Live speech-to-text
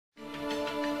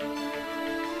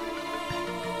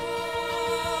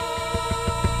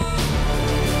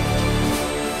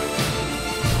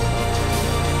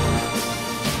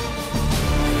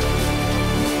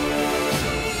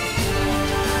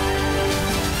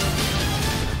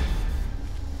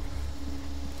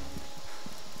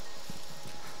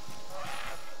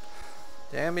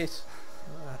Jammies.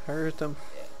 I hurt him.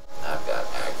 Yeah, I've got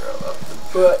aggro up the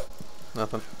butt.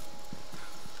 Nothing.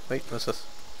 Wait, what's this?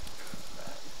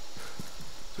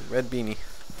 It's a red beanie.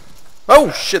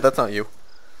 Oh shit, that's not you.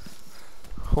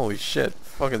 Holy shit.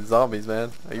 Fucking zombies,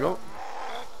 man.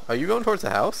 Are you going towards the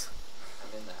house?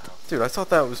 I'm in the house. Dude, I thought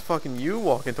that was fucking you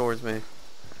walking towards me.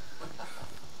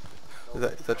 Is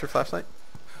that your flashlight?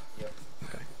 Yep.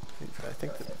 Okay. I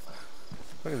think that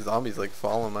fucking zombies like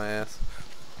following my ass.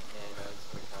 Yeah, I know,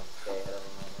 it's like trying to stay ahead of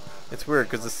him right now. It's weird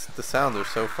because the sounds are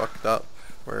so fucked up.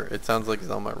 Where it sounds like he's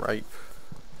on my right.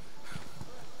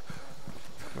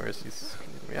 Whereas he's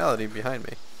in reality behind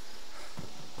me.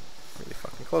 Really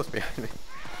fucking close behind me.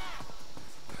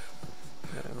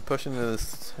 Yeah, I'm pushing into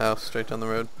this house straight down the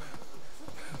road.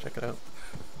 Check it out.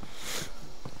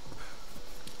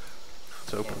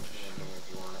 It's open.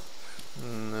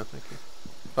 No, thank you.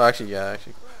 Well, actually, yeah,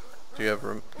 actually. Do you have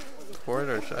room for it,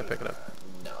 or should I pick it up?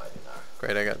 No, I do not.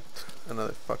 Great, I got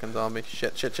another fucking zombie.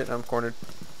 Shit, I'm cornered.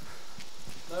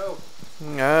 No.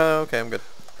 Okay, I'm good.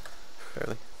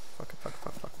 Barely. Fuck.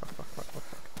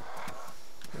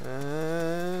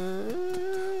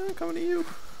 Coming to you.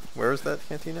 Where is that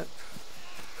canteen at?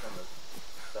 On the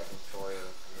second story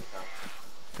of the house.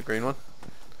 The green one?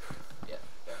 Yeah.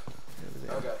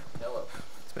 Oh god, hello.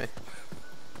 It's me.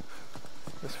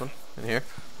 This one? In here?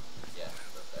 Yeah,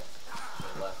 okay. To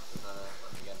the left, and then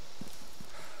left again.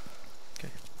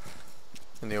 Okay.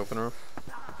 In the open room?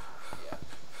 Yeah.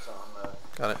 So on the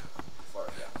Got it. far,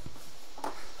 yeah.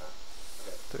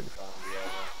 Okay. Dude.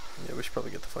 Yeah. Yeah, we should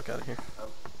probably get the fuck out of here.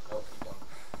 Oh, keep going.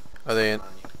 Are they in? On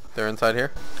you. They're inside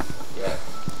here? Yeah.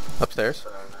 Upstairs?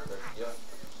 Yeah.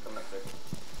 Coming up there.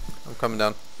 I'm coming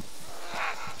down.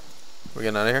 We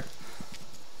getting out of here?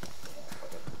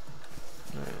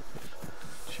 Alright.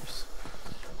 Cheers.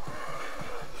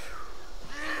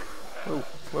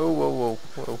 Whoa.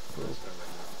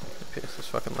 My PS is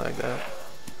fucking lagged out.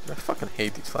 I fucking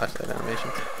hate these flashlight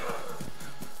animations.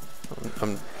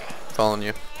 I'm following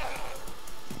you.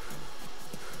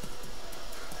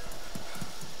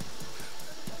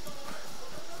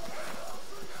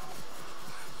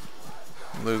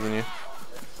 I'm losing you.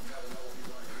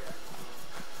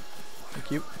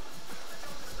 Thank you.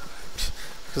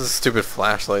 Because the stupid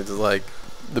flashlights is like,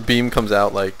 the beam comes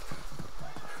out like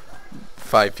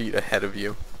 5 feet ahead of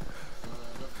you.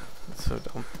 It's so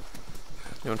dumb.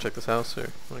 You wanna check this house, or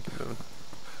you wanna keep moving?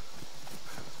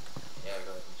 Yeah,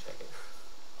 go ahead and check it.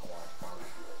 I want to farm.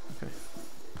 Okay.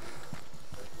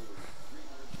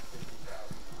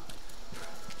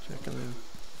 Checking.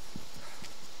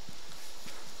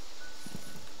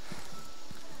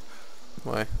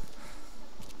 Why?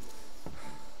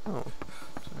 Oh,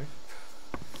 sorry.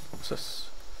 What's this?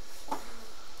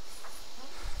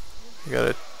 You got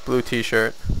a blue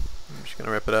t-shirt. I'm just gonna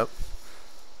rip it up.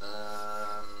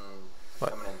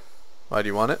 What? Coming in. Why do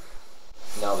you want it?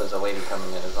 No, there's a lady coming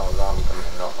in. There's a zombie coming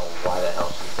in. I don't know why the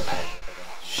hell she's attacking.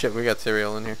 Shit, we got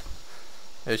cereal in here.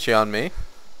 Is she on me?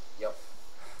 Yep.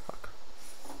 Fuck.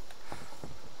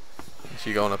 Is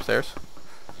she going upstairs?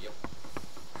 Yep.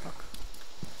 Fuck.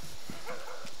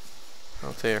 I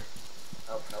don't see her.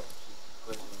 Oh, no.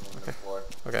 She's glitching in the floor.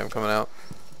 Okay, I'm coming out.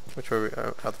 Which way are we?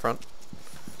 Out the front?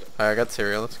 Yep. Alright, I got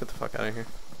cereal. Let's get the fuck out of here.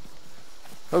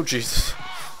 Oh, Jesus.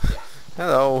 Yeah.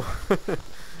 Hello.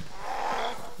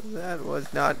 That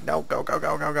was not. No, go. Fuck.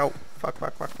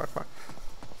 Okay,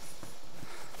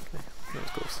 that was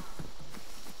close.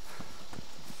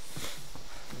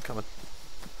 I'm coming.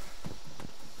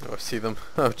 Oh, I see them.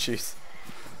 Oh, jeez.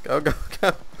 Go.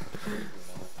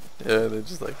 Yeah, they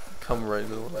just like come right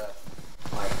into the way.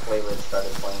 My playlist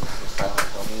started playing some Silent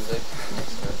Hill music, and it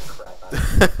scared the crap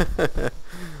out of me.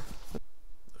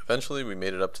 Eventually, we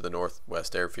made it up to the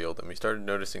northwest airfield, and we started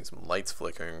noticing some lights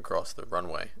flickering across the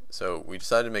runway. So we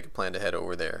decided to make a plan to head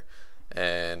over there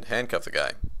and handcuff the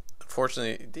guy.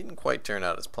 Unfortunately, it didn't quite turn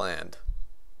out as planned.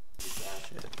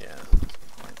 Shit, yeah.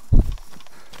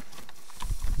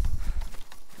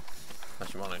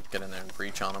 Unless you want to get in there and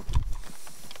breach on him.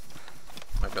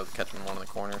 Might be able to catch him in one of the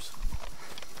corners.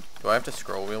 Do I have to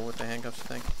scroll wheel with the handcuffs, you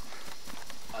think?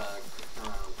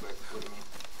 Quick, what do you mean?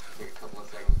 Take a couple of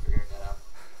seconds figuring that out.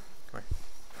 Come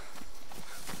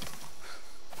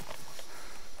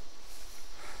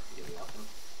You get the option?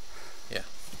 here. Yeah.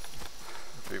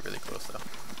 Have to be really close though.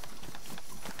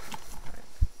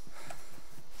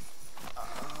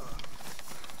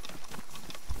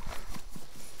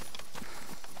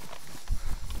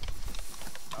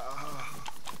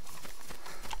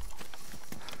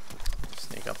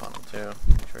 Sneak up on him too.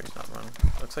 Make sure he's not running.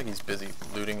 Looks like he's busy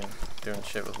looting and doing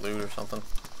shit with loot or something.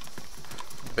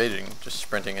 Debating just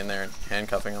sprinting in there and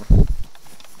handcuffing him.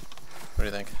 What do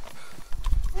you think?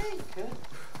 Yeah, you could. I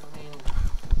mean,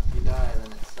 if you die,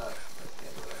 then it sucks.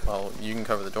 Well, you can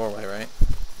cover the doorway, right?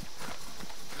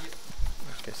 Yep.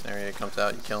 Worst case scenario, he comes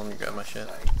out, you kill him, you grab my shit.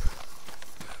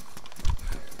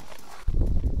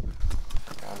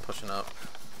 Well, I'm pushing up.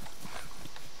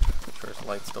 I'm sure his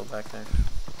light's still back there.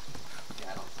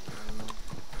 Yeah, I don't see it anymore.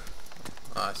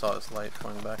 Oh, I saw his light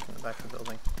pointing back in the back of the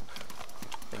building. I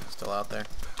think he's still out there.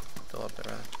 Still up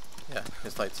there, rather. Yeah,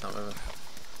 his light's not moving.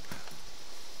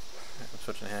 Right, I'm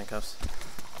switching handcuffs.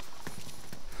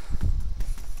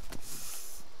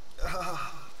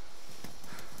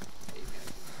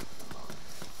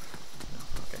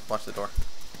 Okay, watch the door.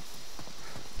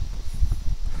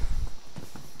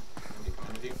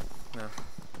 No.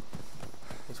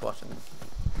 He's watching.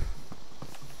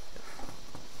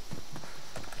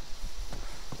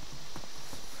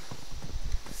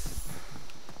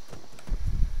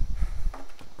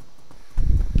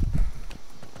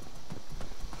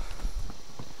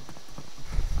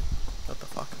 What the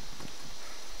fuck?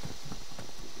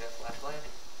 You got a flashlight?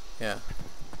 Yeah. What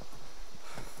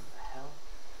the hell?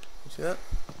 You see that?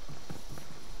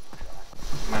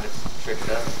 Might have tricked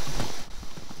it up.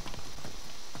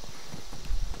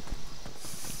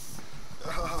 I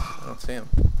don't see him.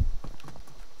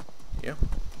 You?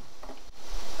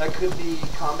 That could be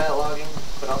combat logging,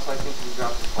 but also I think if you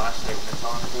drop the flashlight when it's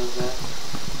on, it does that.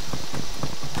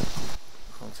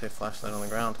 I don't see a flashlight on the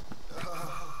ground.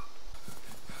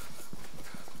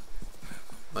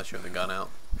 Unless you have the gun out.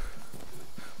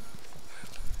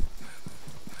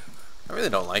 I really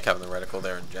don't like having the reticle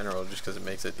there in general, just because it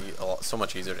makes it so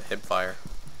much easier to hip fire.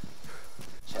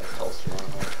 Chest holster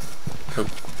on there. Oop.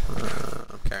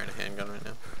 I'm carrying a handgun right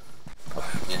now. Oh,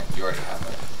 yeah, you already have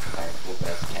a powerful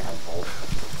best cannon bolt.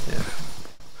 Yeah.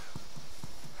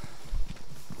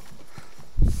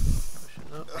 Pushing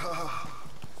up.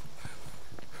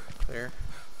 Clear.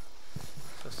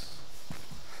 Just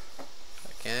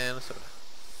a can of soda.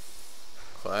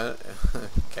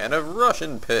 Can of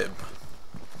Russian pib.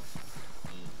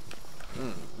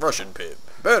 Russian pib.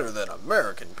 Better than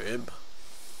American pib.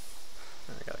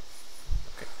 I got it.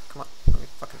 Okay, come on. Let me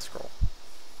fucking scroll.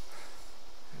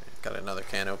 Got another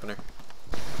can opener.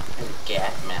 There's a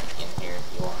gas mask in here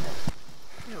if you want it.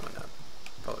 Yeah, why not?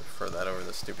 Probably prefer that over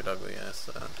the stupid ugly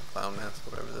ass clown mask,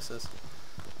 whatever this is.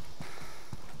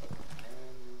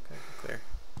 Okay, clear.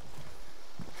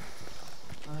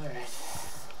 Alright.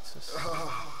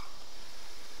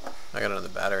 I got another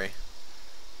battery.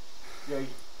 Yeah,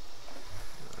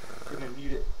 you're gonna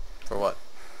mute it. For what?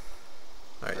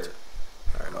 Alright.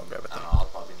 Alright, I'll grab it I then. don't know, I'll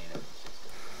probably need it.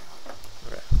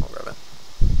 Okay, I'll grab it.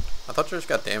 I thought yours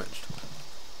got damaged.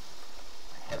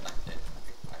 My headlamp did.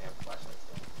 I have a flashlight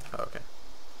still. Oh, okay.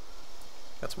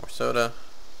 Got some more soda.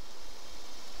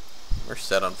 We're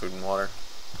set on food and water.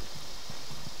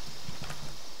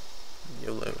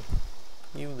 YOLO.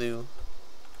 YOLO.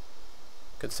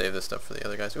 Could save this stuff for the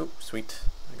other guys. Oop, sweet.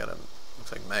 I got a,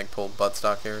 looks like Magpul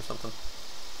buttstock here or something.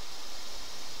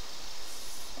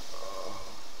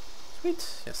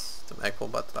 Sweet. Yes, it's a Magpul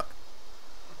buttstock.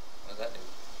 What does that do?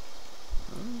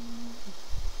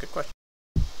 Good question.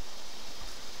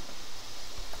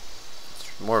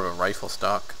 It's more of a rifle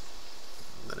stock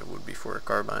than it would be for a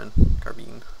carbine.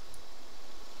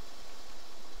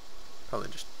 Probably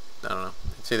just, I don't know.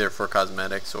 It's either for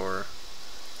cosmetics or...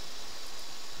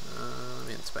 let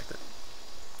me inspect it.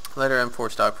 Lighter M4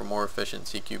 stock for more efficient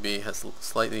CQB has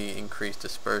slightly increased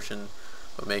dispersion,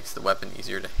 but makes the weapon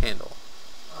easier to handle.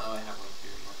 Oh, I have one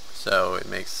here. So it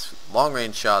makes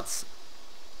long-range shots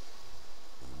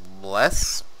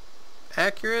less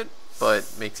accurate,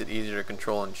 but makes it easier to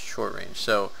control in short range.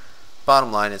 So,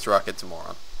 bottom line is Rocket's a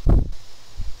moron.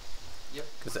 Yep.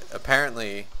 Because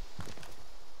apparently,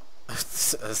 a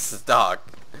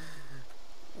stock,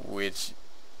 which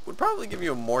would probably give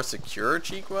you a more secure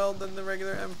cheek weld than the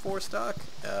regular M4 stock,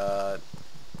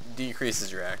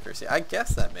 decreases your accuracy. I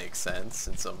guess that makes sense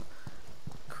in some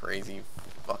crazy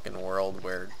fucking world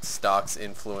where stocks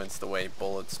influence the way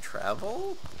bullets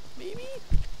travel, maybe?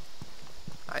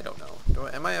 I don't know.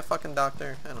 Am I a fucking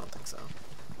doctor? I don't think so.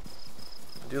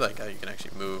 I do like how you can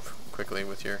actually move quickly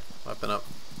with your weapon up.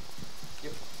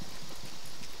 Yep.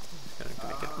 It's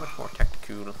gonna make it much more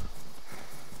tactical.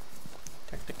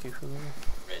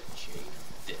 Red shade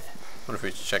of death. Wonder if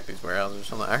we should check these warehouses or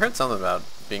something. I heard something about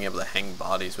being able to hang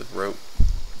bodies with rope.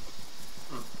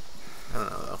 I don't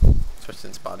know though. Especially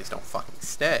since bodies don't fucking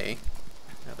stay.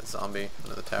 Got a zombie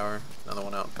under the tower. Another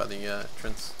one out by the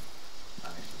entrance.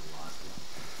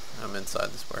 I'm inside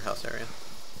this warehouse area.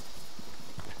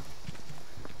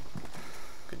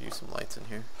 Could use some lights in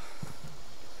here.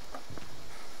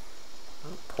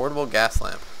 Oh, portable gas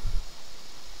lamp.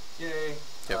 Yay.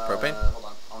 you have propane? Hold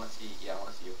on. I want to see. Yeah, I want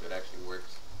to see if it actually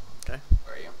works. Okay.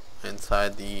 Where are you?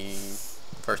 Inside the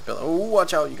first building. Oh,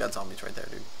 watch out! You got zombies right there,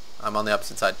 dude. I'm on the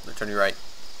opposite side. Turn your right.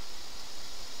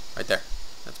 Right there.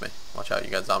 That's me. Watch out! You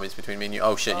got zombies between me and you.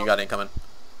 Oh shit! You got incoming.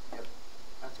 Yep.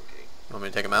 That's okay. You want me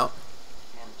to take them out?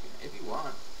 If you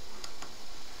want.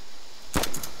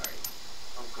 Alright.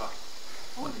 Oh god.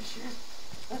 Holy shit.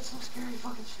 That's some scary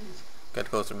fucking shit. Get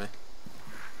closer to me.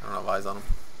 I don't have eyes on them.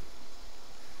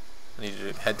 I need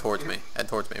you to head towards me. Head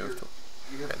towards me. Move to.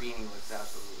 Your beanie looks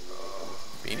absolutely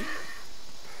Beanie?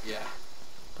 Yeah.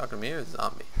 Talking to me or the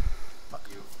zombie? Fuck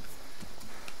you.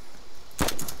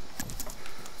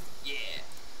 Yeah.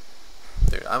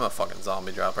 Dude, I'm a fucking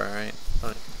zombie dropper, alright?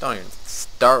 Don't even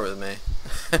start with me.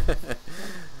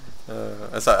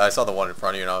 I saw the one in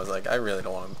front of you and I was like, I really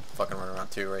don't want to fucking run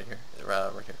around two right here.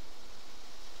 Right here.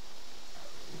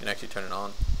 You can actually turn it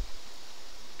on.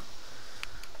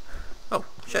 Oh,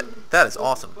 shit. That is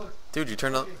awesome. Dude, you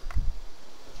turned on...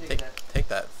 Take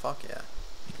that. Fuck yeah.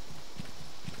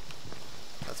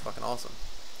 That's fucking awesome.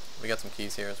 We got some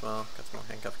keys here as well. Got some more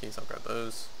handcuff keys. I'll grab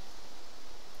those.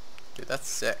 Dude, that's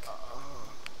sick.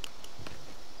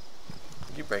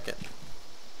 Did you break it?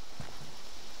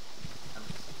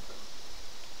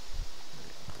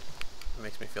 It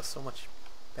makes me feel so much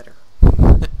better.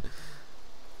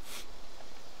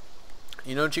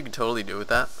 You know what you could totally do with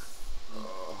that?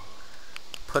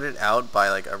 Put it out by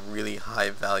like a really high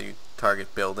value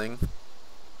target building,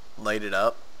 light it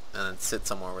up, and then sit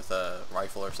somewhere with a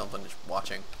rifle or something just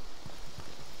watching,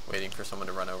 waiting for someone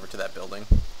to run over to that building.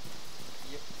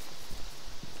 Yep.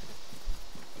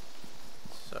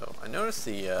 So I noticed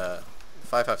the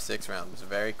 5.56 round was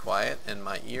very quiet and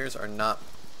my ears are not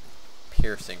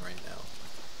piercing right now,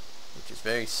 which is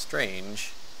very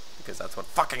strange because that's what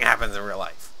fucking happens in real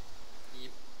life.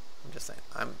 Yep. I'm just saying.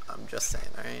 I'm just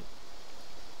saying, alright?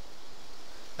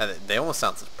 And they almost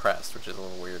sound suppressed, which is a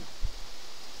little weird.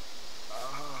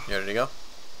 You ready to go?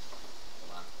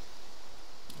 Hold on.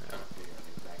 I'm trying to figure out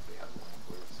exactly how the lamp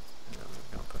works. Yeah,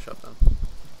 I'm gonna push up then.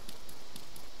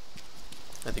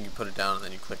 I think you put it down and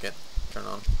then you click it, turn it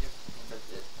on. Yep, that's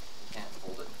it. You can't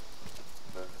hold it.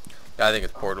 But Yeah, I think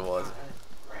it's portable as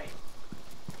right.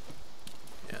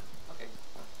 yeah. Okay,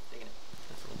 taking it.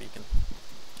 This little beacon.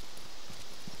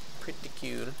 Pretty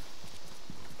cute.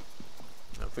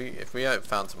 Now, if we had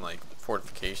found some like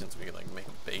fortifications, we could like make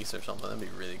a base or something. That'd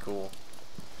be really cool.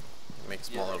 Make a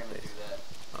small little base.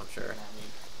 I'm sure.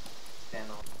 I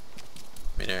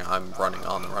mean, I'm running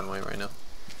on the runway right now.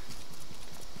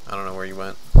 I don't know where you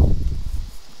went. Oh, you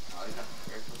know,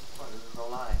 this is a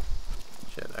lie.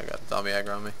 Shit, I got zombie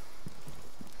aggro on me.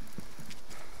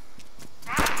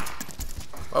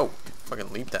 Whoa,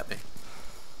 fucking leaped at me.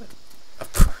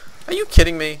 Are you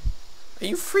kidding me? Are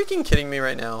you freaking kidding me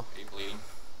right now? Are you bleeding?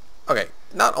 Okay,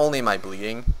 not only am I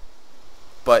bleeding,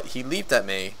 but he leaped at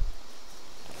me.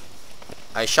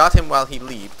 I shot him while he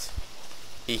leaped.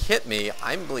 He hit me,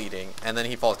 I'm bleeding, and then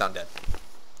he falls down dead.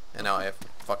 And now I have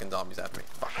fucking zombies after me.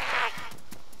 Fuck.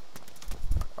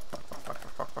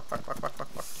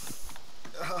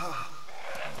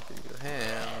 Give you a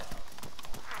hand.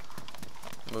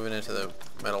 Moving into the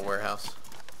metal warehouse.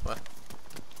 What?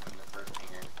 In the first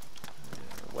hangar.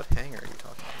 What hangar are you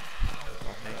talking about?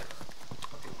 Oh, hangar.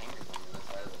 Fucking hangars on the other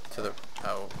side of the To the...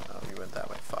 Oh, you went that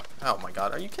way. Fuck. Oh my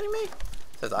god, are you kidding me?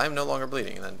 Says, I am no longer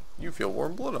bleeding, and then you feel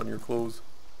warm blood on your clothes.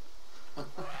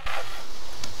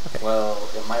 Okay. Well,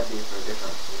 it might be for a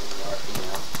different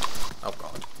reason. Oh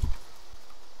god.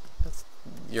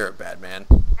 You're a bad man.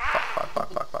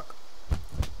 Fuck.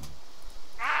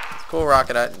 It's cool,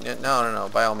 Rocket. No.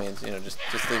 By all means,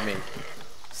 just leave me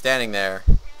standing there,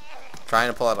 trying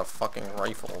to pull out a fucking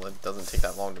rifle. It doesn't take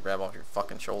that long to grab off your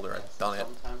fucking shoulder. I've done it.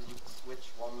 Sometimes you can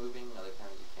switch while moving, other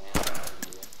times you can't.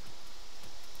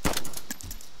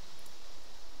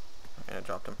 Okay, I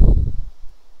dropped him.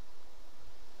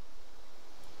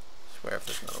 Swear if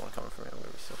there's another one coming for me, I'm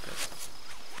gonna be so pissed.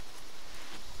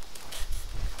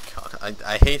 God,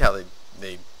 I hate how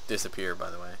they disappear, by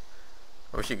the way.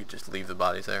 I wish you could just leave the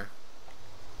bodies there.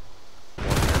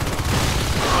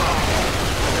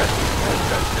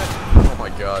 Oh my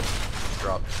god.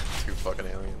 Dropped 2 fucking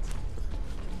aliens.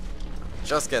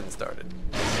 Just getting started.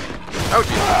 Oh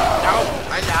jeez. No!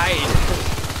 I lied!